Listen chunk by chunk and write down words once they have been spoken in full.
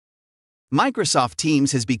Microsoft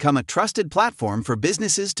Teams has become a trusted platform for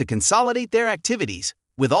businesses to consolidate their activities,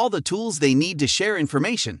 with all the tools they need to share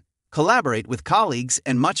information, collaborate with colleagues,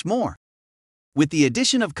 and much more. With the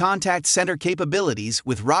addition of contact center capabilities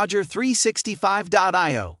with Roger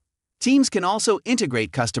 365.io, Teams can also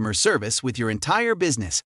integrate customer service with your entire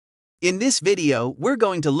business. In this video, we're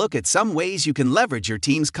going to look at some ways you can leverage your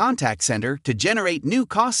Teams contact center to generate new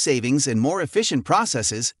cost savings and more efficient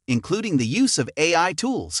processes, including the use of AI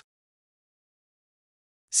tools.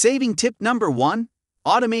 Saving tip number 1: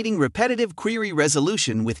 automating repetitive query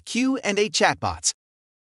resolution with Q&A chatbots.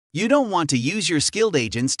 You don't want to use your skilled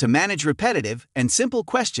agents to manage repetitive and simple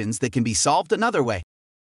questions that can be solved another way.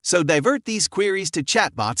 So divert these queries to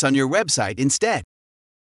chatbots on your website instead.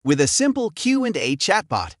 With a simple Q&A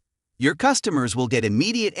chatbot, your customers will get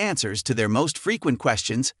immediate answers to their most frequent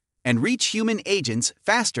questions and reach human agents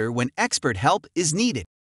faster when expert help is needed.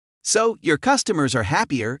 So your customers are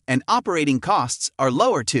happier and operating costs are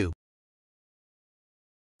lower too.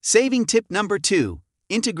 Saving tip number 2: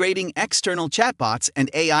 integrating external chatbots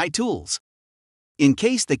and AI tools. In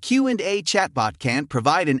case the Q&A chatbot can't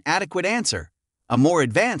provide an adequate answer, a more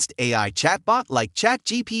advanced AI chatbot like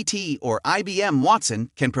ChatGPT or IBM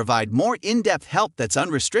Watson can provide more in-depth help that's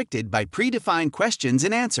unrestricted by predefined questions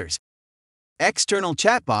and answers. External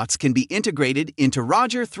chatbots can be integrated into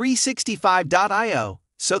Roger 365.io,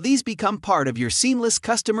 so these become part of your seamless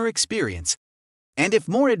customer experience. And if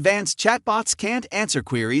more advanced chatbots can't answer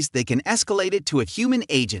queries, they can escalate it to a human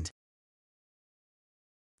agent.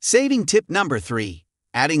 Saving tip number 3: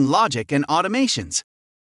 adding logic and automations.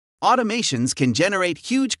 Automations can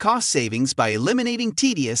generate huge cost savings by eliminating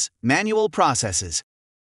tedious, manual processes.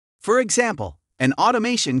 For example, an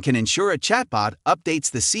automation can ensure a chatbot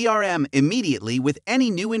updates the CRM immediately with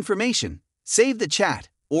any new information, save the chat,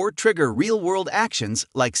 or trigger real-world actions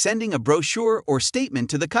like sending a brochure or statement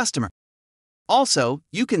to the customer. Also,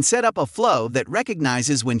 you can set up a flow that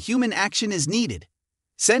recognizes when human action is needed,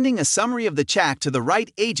 sending a summary of the chat to the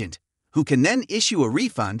right agent, who can then issue a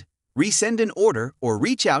refund, resend an order, or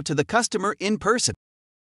reach out to the customer in person.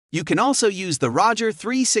 You can also use the Roger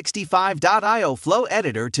 365.io flow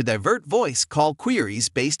editor to divert voice call queries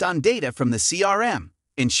based on data from the CRM,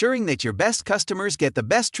 ensuring that your best customers get the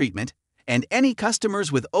best treatment, and any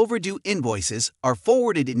customers with overdue invoices are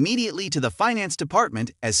forwarded immediately to the finance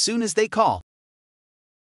department as soon as they call.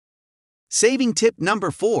 Saving tip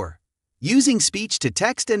number 4: using speech to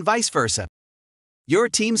text and vice versa. Your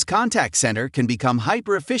team's contact center can become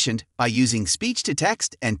hyper-efficient by using speech to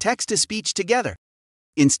text and text to speech together.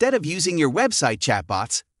 Instead of using your website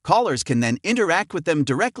chatbots, callers can then interact with them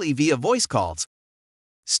directly via voice calls.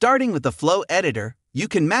 Starting with the flow editor, you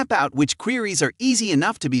can map out which queries are easy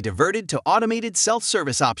enough to be diverted to automated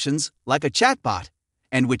self-service options, like a chatbot,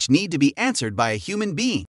 and which need to be answered by a human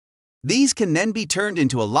being. These can then be turned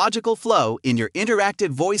into a logical flow in your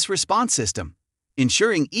interactive voice response system,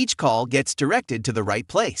 ensuring each call gets directed to the right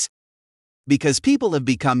place. Because people have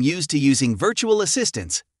become used to using virtual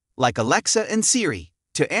assistants, like Alexa and Siri,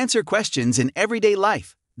 to answer questions in everyday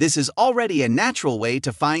life, this is already a natural way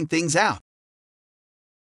to find things out.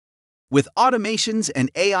 With automations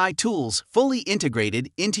and AI tools fully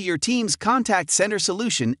integrated into your team's contact center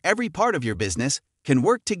solution, every part of your business can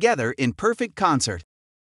work together in perfect concert.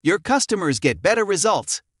 Your customers get better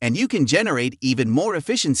results, and you can generate even more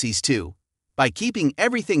efficiencies too, by keeping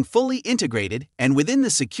everything fully integrated and within the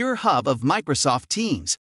secure hub of Microsoft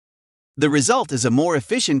Teams. The result is a more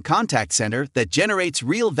efficient contact center that generates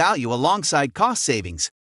real value alongside cost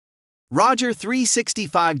savings. Roger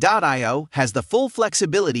 365.io has the full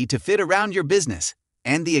flexibility to fit around your business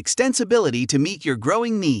and the extensibility to meet your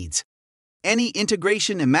growing needs. Any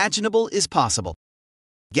integration imaginable is possible.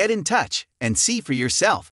 Get in touch and see for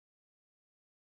yourself.